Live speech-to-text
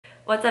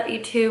What's up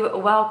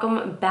YouTube?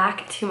 Welcome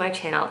back to my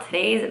channel.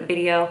 Today's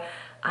video,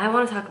 I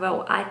want to talk about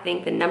what I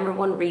think the number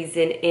one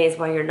reason is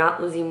why you're not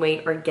losing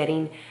weight or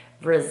getting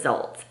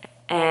results.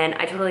 And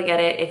I totally get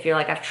it if you're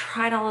like, I've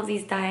tried all of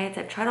these diets,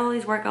 I've tried all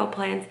these workout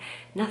plans,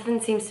 nothing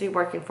seems to be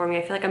working for me.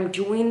 I feel like I'm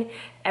doing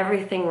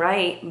everything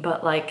right,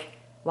 but like,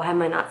 why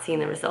am I not seeing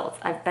the results?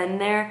 I've been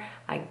there,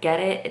 I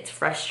get it, it's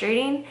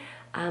frustrating,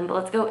 but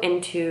let's go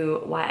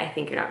into why I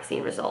think you're not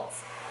seeing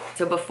results.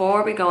 So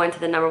before we go into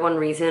the number one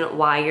reason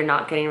why you're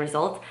not getting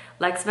results,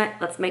 let's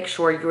make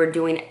sure you are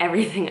doing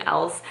everything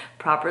else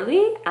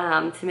properly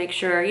to make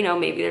sure, you know,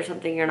 maybe there's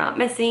something you're not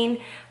missing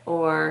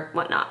or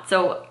whatnot.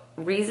 So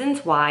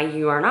reasons why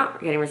you are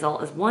not getting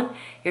results is one,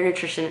 your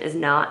nutrition is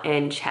not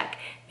in check.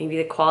 Maybe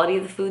the quality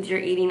of the foods you're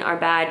eating are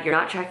bad. You're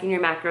not tracking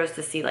your macros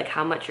to see like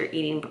how much you're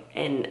eating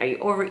and are you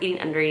overeating,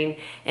 undereating,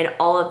 and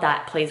all of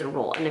that plays a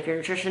role. And if your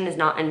nutrition is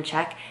not in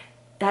check,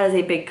 that is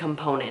a big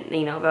component.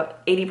 You know,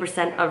 about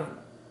 80% of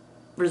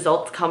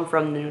results come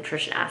from the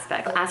nutrition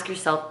aspect. Ask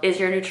yourself, is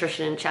your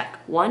nutrition in check?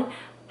 One,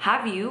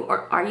 have you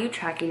or are you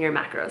tracking your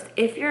macros?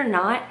 If you're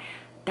not,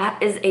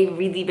 that is a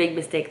really big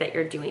mistake that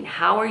you're doing.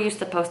 How are you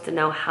supposed to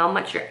know how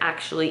much you're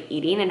actually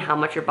eating and how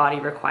much your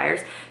body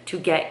requires to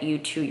get you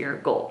to your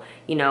goal?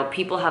 You know,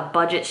 people have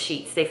budget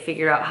sheets. They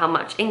figure out how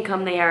much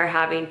income they are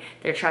having.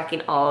 They're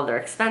tracking all of their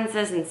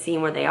expenses and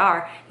seeing where they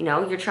are. You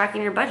know, you're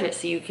tracking your budget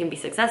so you can be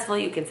successful,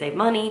 you can save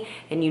money,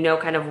 and you know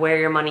kind of where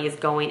your money is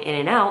going in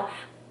and out.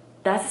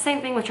 That's the same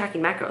thing with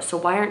tracking macros. So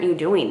why aren't you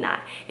doing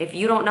that? If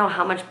you don't know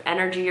how much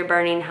energy you're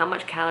burning, how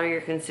much calorie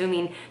you're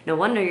consuming, no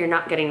wonder you're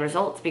not getting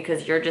results,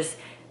 because you're just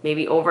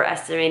maybe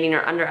overestimating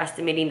or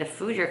underestimating the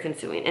food you're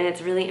consuming. And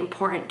it's really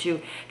important to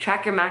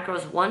track your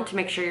macros, one, to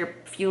make sure you're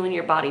fueling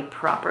your body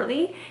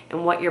properly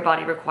and what your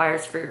body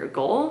requires for your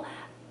goal.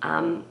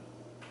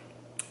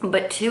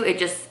 But two, it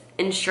just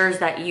ensures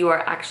that you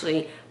are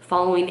actually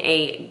following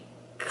a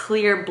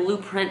clear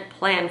blueprint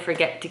plan to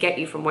get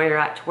you from where you're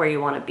at to where you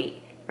want to be.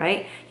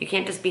 Right? You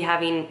can't just be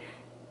having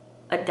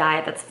a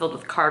diet that's filled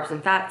with carbs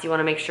and fats. You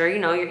want to make sure, you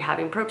know, you're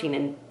having protein,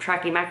 and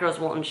tracking macros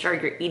will ensure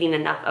you're eating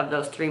enough of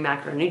those 3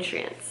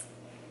 macronutrients.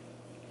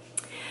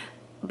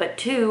 But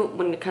two,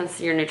 when it comes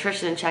to your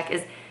nutrition in check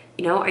is,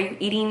 you know, are you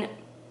eating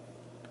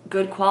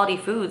good quality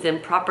foods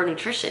and proper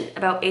nutrition?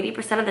 About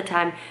 80% of the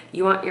time,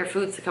 you want your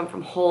foods to come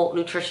from whole,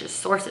 nutritious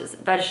sources,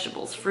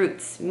 vegetables,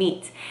 fruits,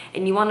 meat,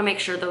 and you want to make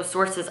sure those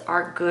sources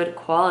are good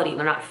quality.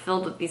 They're not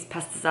filled with these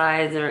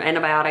pesticides or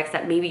antibiotics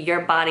that maybe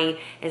your body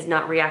is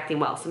not reacting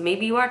well. So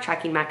maybe you are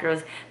tracking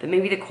macros, but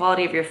maybe the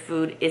quality of your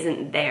food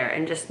isn't there,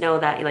 and just know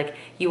that like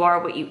you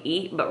are what you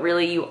eat, but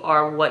really you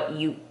are what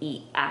you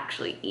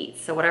actually eat.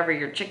 So whatever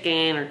your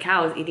chicken or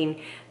cow is eating,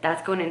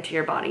 that's going into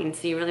your body. And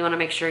so you really want to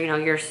make sure, you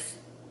know,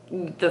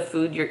 the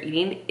food you're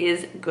eating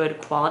is good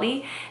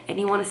quality, and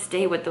you want to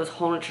stay with those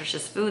whole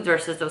nutritious foods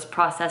versus those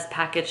processed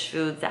packaged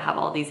foods that have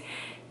all these,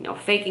 you know,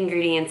 fake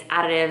ingredients,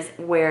 additives,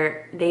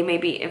 where they may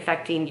be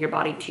affecting your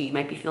body too. You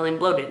might be feeling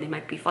bloated, they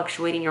might be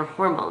fluctuating your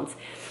hormones.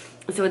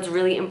 So it's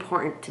really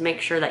important to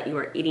make sure that you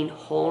are eating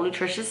whole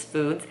nutritious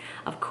foods.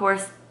 Of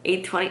course,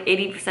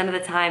 80% of the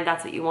time,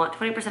 that's what you want.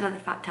 20% of the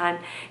time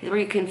is where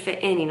you can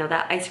fit in, you know,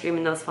 that ice cream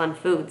and those fun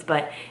foods.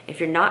 But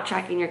if you're not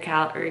tracking your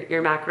macros, and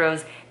you're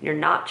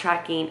not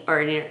tracking,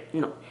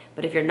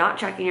 but if you're not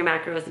tracking your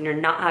macros and you're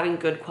not having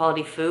good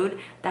quality food,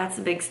 that's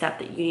a big step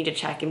that you need to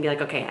check and be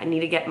like, okay, I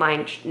need to get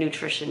my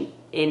nutrition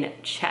in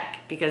check.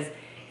 Because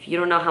if you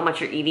don't know how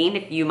much you're eating,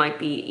 if you might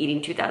be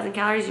eating 2,000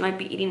 calories, you might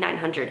be eating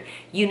 900.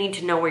 You need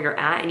to know where you're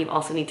at, and you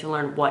also need to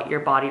learn what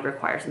your body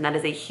requires. And that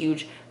is a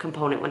huge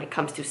component when it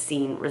comes to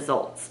seeing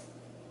results.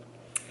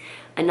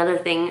 Another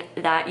thing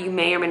that you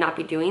may or may not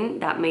be doing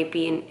that may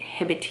be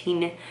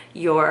inhibiting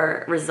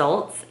your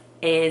results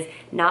is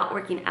not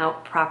working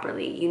out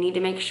properly. You need to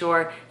make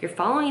sure you're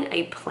following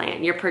a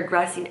plan. You're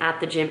progressing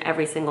at the gym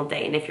every single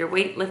day. And if you're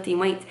lifting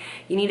weights,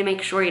 you need to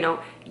make sure, you know,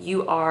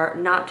 you are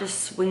not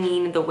just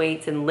swinging the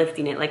weights and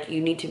lifting it. Like, you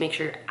need to make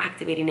sure you're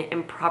activating it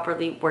and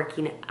properly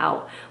working it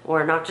out,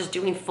 or not just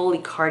doing fully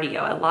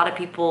cardio. A lot of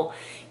people,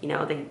 you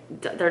know,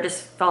 they're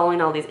just following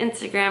all these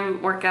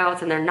Instagram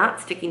workouts, and they're not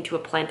sticking to a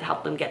plan to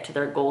help them get to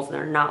their goals, and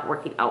they're not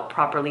working out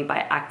properly by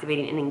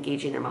activating and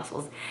engaging their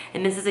muscles.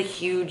 And this is a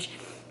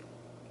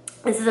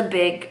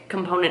big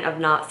component of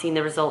not seeing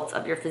the results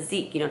of your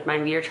physique. You know,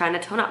 maybe you're trying to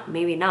tone up,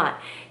 maybe not.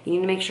 You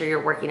need to make sure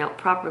you're working out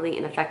properly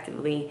and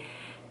effectively,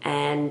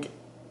 and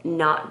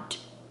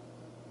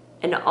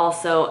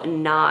also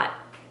not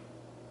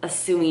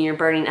assuming you're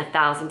burning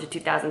 1,000 to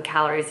 2,000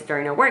 calories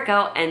during a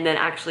workout and then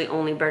actually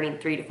only burning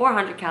 300 to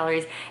 400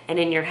 calories. And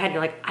in your head,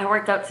 you're like, I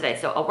worked out today,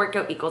 so a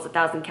workout equals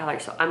 1,000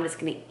 calories, so I'm just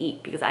gonna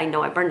eat because I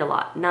know I burned a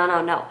lot.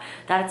 No.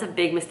 That's a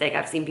big mistake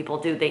I've seen people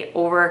do. They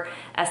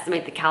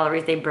overestimate the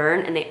calories they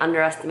burn, and they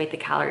underestimate the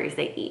calories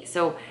they eat.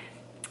 So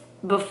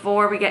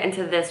before we get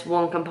into this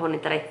one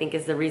component that I think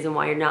is the reason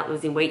why you're not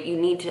losing weight, you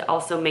need to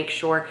also make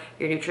sure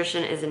your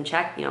nutrition is in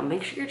check. You know,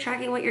 make sure you're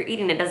tracking what you're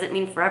eating. It doesn't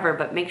mean forever,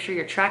 but make sure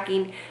you're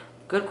tracking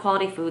good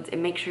quality foods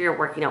and make sure you're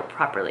working out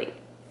properly.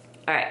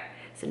 All right,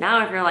 so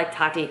now if you're like,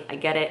 Tati, I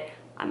get it,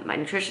 my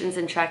nutrition's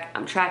in check,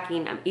 I'm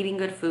tracking, I'm eating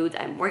good foods,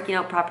 I'm working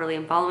out properly,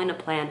 I'm following a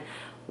plan.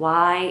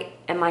 Why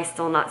am I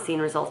still not seeing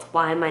results?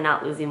 Why am I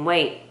not losing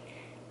weight?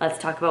 Let's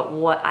talk about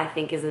what I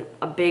think is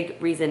a big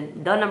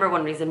reason, the number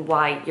one reason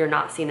why you're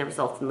not seeing the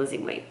results in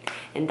losing weight.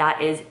 And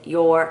that is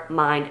your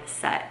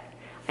mindset.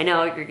 I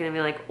know you're gonna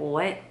be like,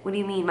 what? What do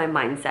you mean my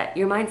mindset?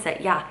 Your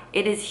mindset, yeah,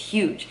 it is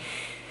huge.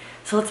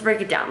 So let's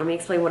break it down. Let me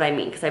explain what I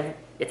mean, because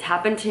it's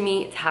happened to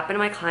me, it's happened to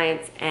my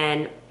clients,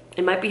 and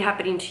it might be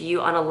happening to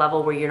you on a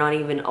level where you're not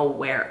even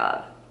aware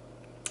of.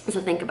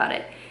 So think about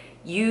it.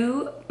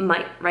 You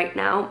might right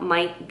now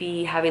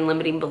be having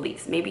limiting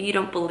beliefs. Maybe you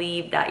don't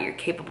believe that you're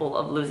capable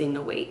of losing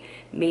the weight.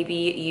 Maybe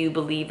you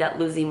believe that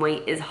losing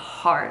weight is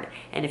hard.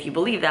 And if you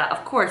believe that,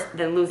 of course,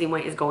 then losing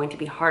weight is going to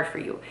be hard for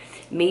you.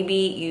 Maybe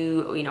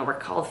you were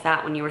called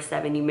fat when you were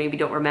 7, you maybe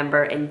don't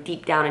remember, and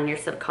deep down in your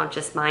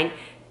subconscious mind,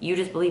 you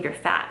just believe you're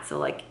fat. So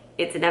like,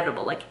 it's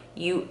inevitable, like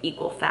you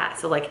equal fat.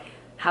 So like,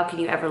 how can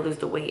you ever lose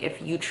the weight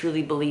if you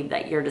truly believe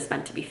that you're just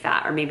meant to be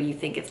fat? Or maybe you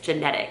think it's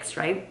genetics,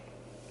 right?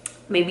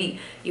 Maybe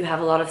you have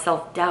a lot of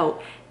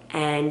self-doubt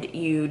and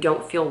you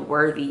don't feel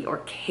worthy or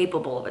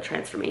capable of a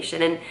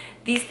transformation. And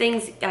these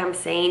things I'm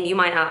saying, you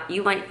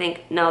might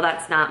think, no,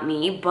 that's not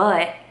me,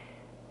 but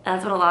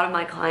that's what a lot of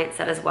my clients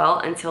said as well,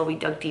 until we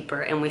dug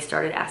deeper and we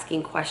started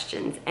asking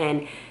questions.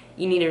 And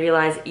you need to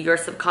realize your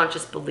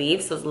subconscious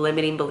beliefs, those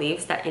limiting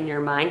beliefs that in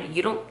your mind,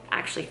 you don't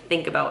actually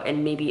think about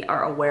and maybe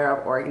are aware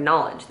of or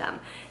acknowledge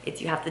them.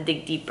 You have to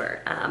dig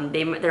deeper.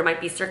 There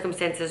might be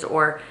circumstances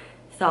or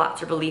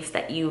thoughts or beliefs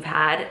that you've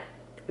had,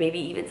 maybe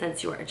even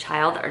since you were a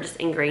child, are just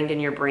ingrained in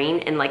your brain,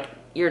 and like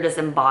you're just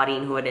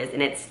embodying who it is,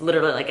 and it's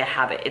literally like a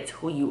habit. It's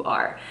who you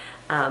are.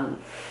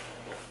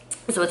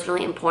 So it's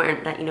really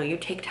important that you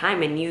take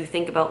time and you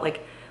think about,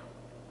 like,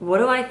 what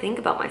do I think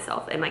about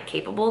myself? Am I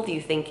capable? Do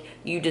you think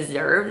you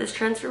deserve this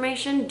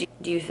transformation?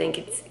 Do you think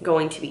it's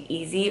going to be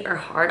easy or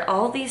hard?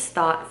 All these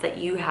thoughts that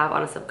you have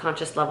on a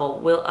subconscious level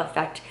will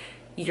affect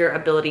your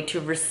ability to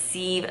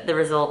receive the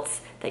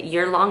results that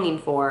you're longing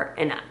for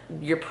and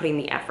you're putting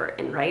the effort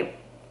in, right?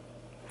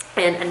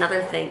 And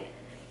another thing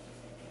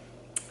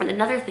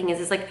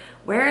is like,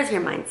 where is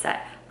your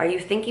mindset? Are you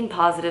thinking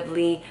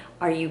positively?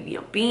 Are you,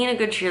 being a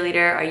good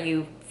cheerleader? Are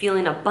you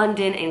feeling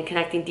abundant and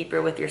connecting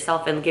deeper with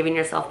yourself and giving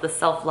yourself the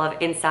self-love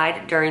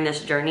inside during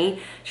this journey,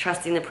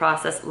 trusting the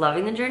process,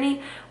 loving the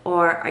journey?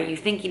 Or are you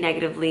thinking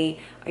negatively?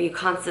 Are you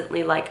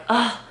constantly like,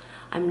 oh,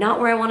 I'm not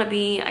where I want to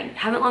be. I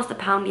haven't lost a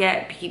pound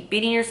yet. Keep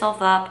beating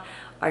yourself up.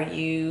 Are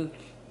you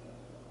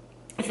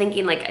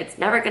thinking like it's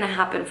never going to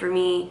happen for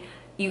me?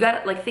 You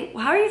got to like think,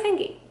 how are you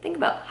thinking? Think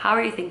about how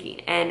are you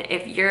thinking? And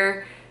if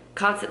you're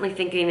constantly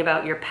thinking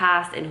about your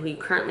past and who you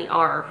currently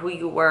are or who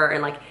you were,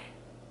 and like,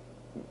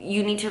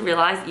 you need to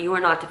realize you are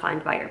not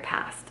defined by your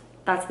past.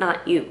 That's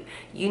not you.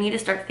 You need to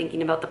start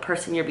thinking about the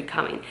person you're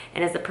becoming.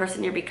 And is the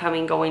person you're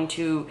becoming going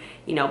to,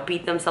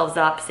 beat themselves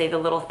up, say the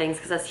little things?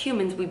 Because as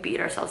humans, we beat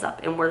ourselves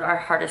up and we're our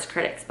hardest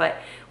critics. But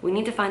we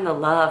need to find the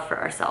love for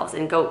ourselves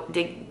and go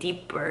dig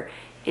deeper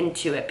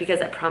into it.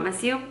 Because I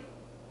promise you,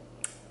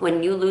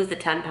 when you lose the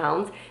 10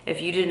 pounds,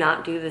 if you do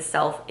not do the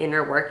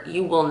self-inner work,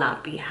 you will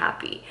not be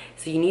happy.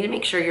 So you need to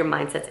make sure your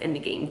mindset's in the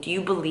game. Do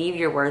you believe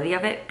you're worthy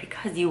of it?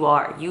 Because you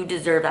are. You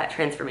deserve that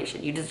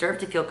transformation. You deserve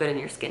to feel good in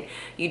your skin.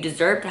 You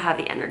deserve to have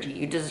the energy.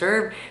 You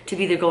deserve to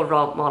be the good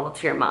role model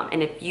to your mom.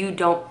 And if you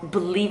don't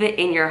believe it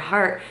in your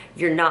heart,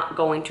 you're not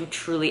going to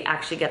truly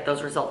actually get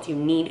those results. You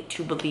need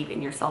to believe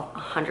in yourself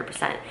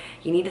 100%.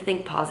 You need to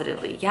think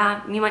positively.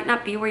 Yeah, you might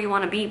not be where you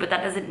want to be, but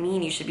that doesn't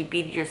mean you should be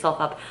beating yourself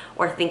up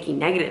or thinking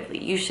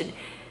negatively. You should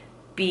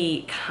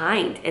be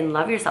kind and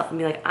love yourself and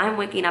be like, I'm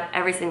waking up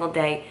every single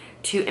day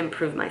to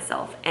improve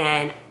myself,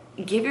 and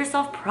give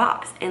yourself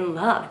props and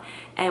love.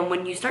 And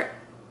when you start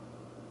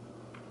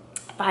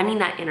finding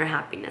that inner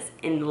happiness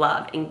in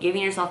love and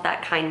giving yourself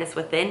that kindness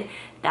within,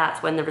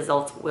 that's when the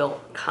results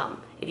will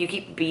come. If you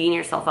keep beating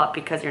yourself up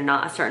because you're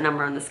not a certain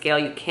number on the scale,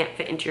 you can't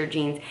fit into your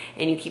jeans,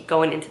 and you keep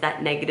going into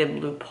that negative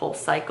loophole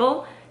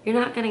cycle, you're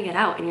not going to get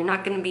out, and you're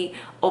not going to be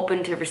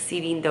open to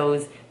receiving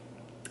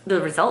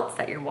the results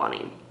that you're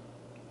wanting.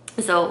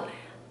 So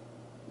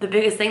the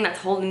biggest thing that's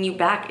holding you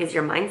back is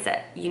your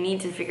mindset. You need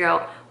to figure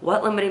out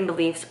what limiting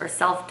beliefs or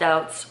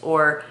self-doubts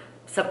or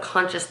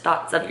subconscious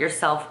thoughts of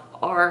yourself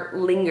are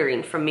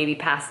lingering from maybe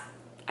past,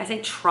 I say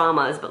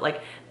traumas, but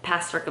like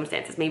past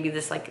circumstances. Maybe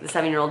this, like the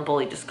 7-year-old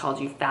bully just called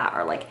you fat,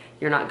 or like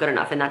you're not good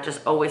enough, and that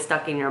just always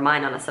stuck in your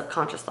mind on a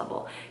subconscious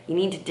level. You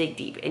need to dig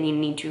deep and you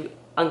need to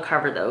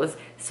uncover those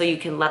so you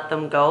can let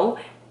them go,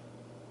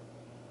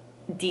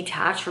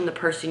 detach from the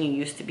person you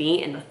used to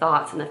be and the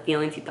thoughts and the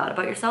feelings you thought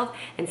about yourself,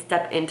 and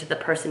step into the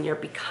person you're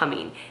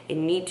becoming. And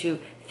you need to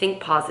think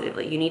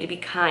positively. You need to be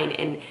kind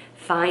and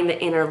find the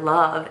inner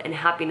love and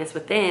happiness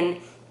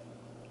within.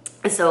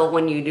 So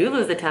when you do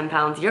lose the 10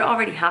 pounds, you're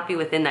already happy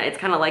within that. It's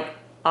kind of like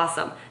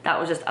awesome. That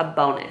was just a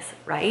bonus,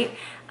 right?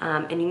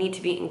 And you need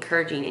to be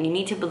encouraging, and you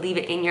need to believe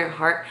it in your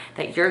heart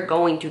that you're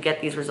going to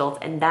get these results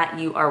and that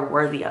you are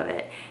worthy of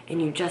it.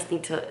 And you just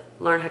need to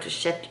learn how to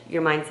shift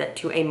your mindset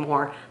to a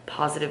more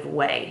positive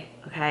way,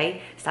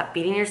 okay? Stop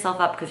beating yourself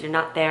up because you're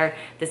not there.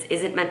 This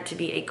isn't meant to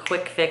be a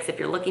quick fix. If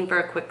you're looking for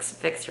a quick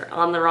fix, you're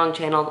on the wrong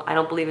channel. I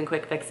don't believe in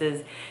quick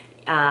fixes.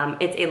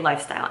 It's a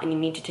lifestyle, and you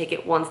need to take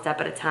it one step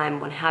at a time,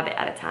 one habit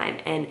at a time.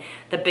 And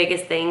the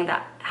biggest thing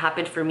that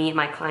happened for me and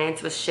my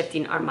clients was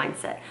shifting our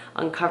mindset,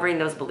 uncovering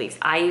those beliefs.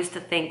 I used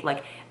to think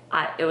like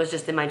it was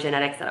just in my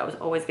genetics that I was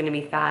always going to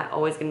be fat,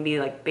 always going to be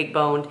like big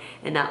boned,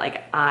 and that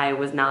like I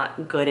was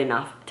not good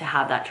enough to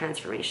have that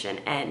transformation.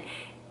 And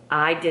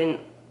I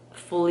didn't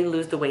fully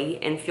lose the weight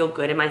and feel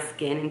good in my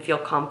skin and feel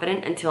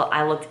confident until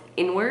I looked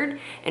inward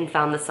and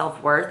found the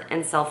self-worth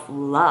and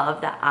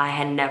self-love that I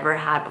had never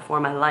had before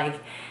in my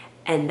life.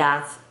 And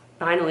that's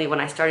finally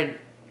when I started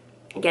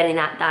getting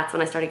that, that's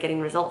when I started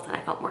getting results, and I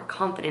felt more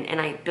confident,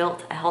 and I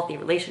built a healthy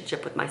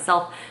relationship with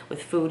myself,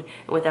 with food,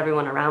 and with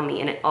everyone around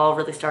me. And it all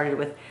really started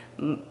with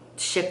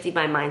shifting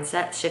my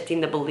mindset,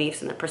 shifting the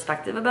beliefs and the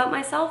perspective about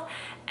myself,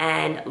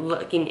 and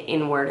looking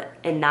inward.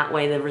 And that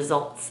way the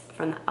results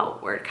from the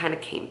outward kind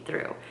of came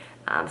through.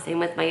 Same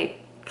with my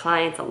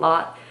clients. A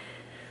lot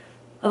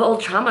of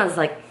old traumas,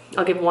 like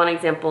I'll give one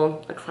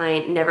example. A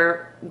client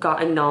never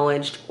got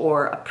acknowledged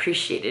or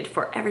appreciated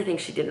for everything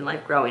she did in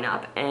life growing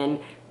up, and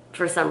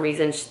for some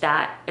reason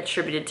that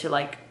attributed to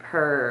like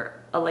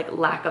her like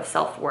lack of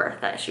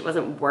self-worth, that she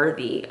wasn't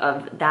worthy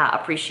of that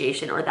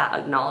appreciation or that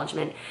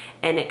acknowledgement.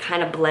 And it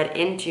kind of bled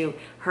into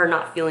her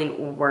not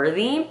feeling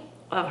worthy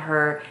of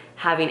her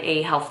having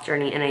a health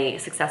journey and a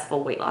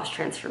successful weight loss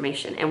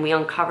transformation. And we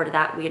uncovered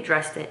that, we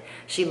addressed it,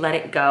 she let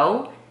it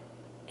go,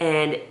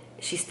 and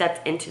she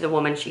stepped into the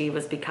woman she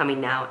was becoming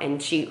now,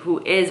 and she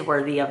who is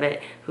worthy of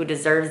it, who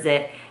deserves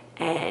it,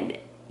 and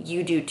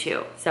you do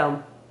too.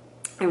 So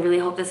I really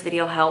hope this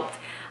video helped.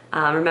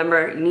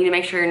 Remember, you need to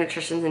make sure your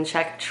nutrition's in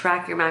check.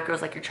 Track your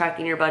macros like you're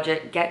tracking your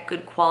budget. Get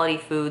good quality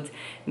foods.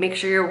 Make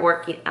sure you're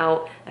working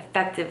out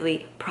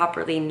effectively,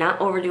 properly,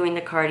 not overdoing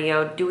the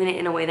cardio, doing it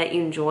in a way that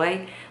you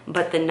enjoy.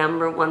 But the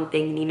number one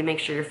thing you need to make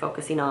sure you're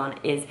focusing on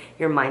is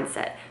your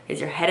mindset. Is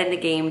your head in the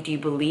game? Do you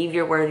believe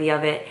you're worthy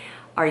of it?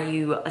 Are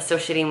you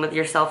associating with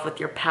yourself with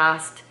your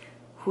past,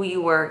 who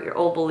you were, your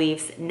old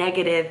beliefs,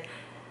 negative?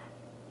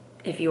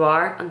 If you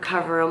are,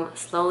 uncover them,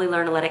 slowly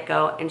learn to let it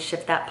go, and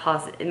shift that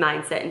positive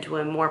mindset into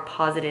a more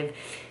positive,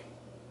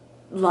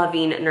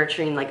 loving,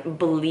 nurturing, like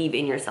believe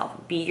in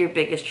yourself. Be your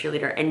biggest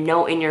cheerleader and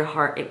know in your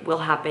heart it will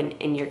happen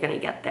and you're gonna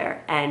get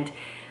there. And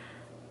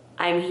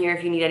I'm here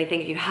if you need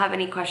anything. If you have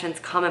any questions,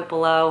 comment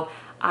below.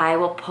 I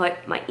will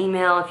put my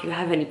email if you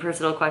have any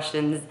personal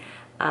questions.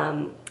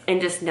 And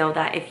just know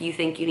that if you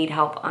think you need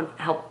help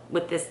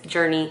with this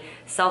journey,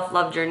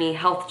 self-love journey,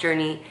 health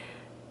journey,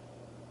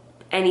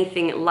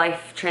 anything,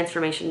 life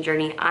transformation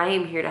journey, I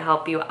am here to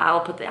help you.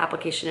 I'll put the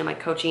application in my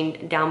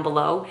coaching down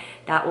below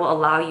that will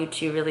allow you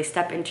to really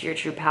step into your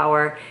true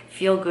power,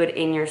 feel good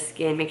in your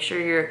skin, make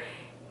sure your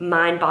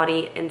mind,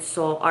 body, and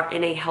soul are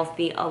in a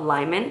healthy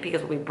alignment,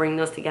 because when we bring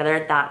those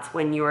together, that's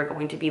when you are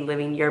going to be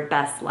living your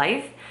best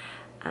life.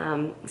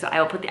 So I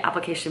will put the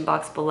application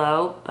box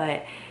below,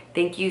 but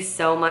thank you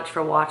so much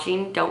for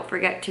watching. Don't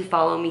forget to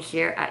follow me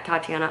here at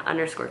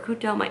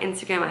Tatiana_Couto, my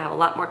Instagram. I have a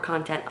lot more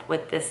content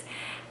with this,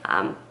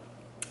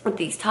 with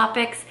these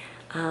topics,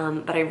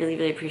 but I really,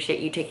 really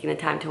appreciate you taking the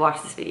time to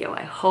watch this video.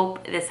 I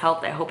hope this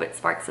helped. I hope it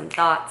sparked some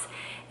thoughts.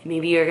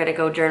 Maybe you're gonna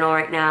go journal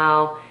right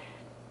now,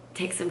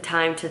 take some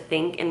time to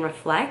think and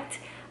reflect.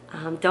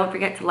 Don't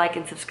forget to like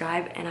and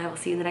subscribe, and I will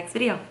see you in the next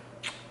video.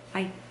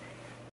 Bye.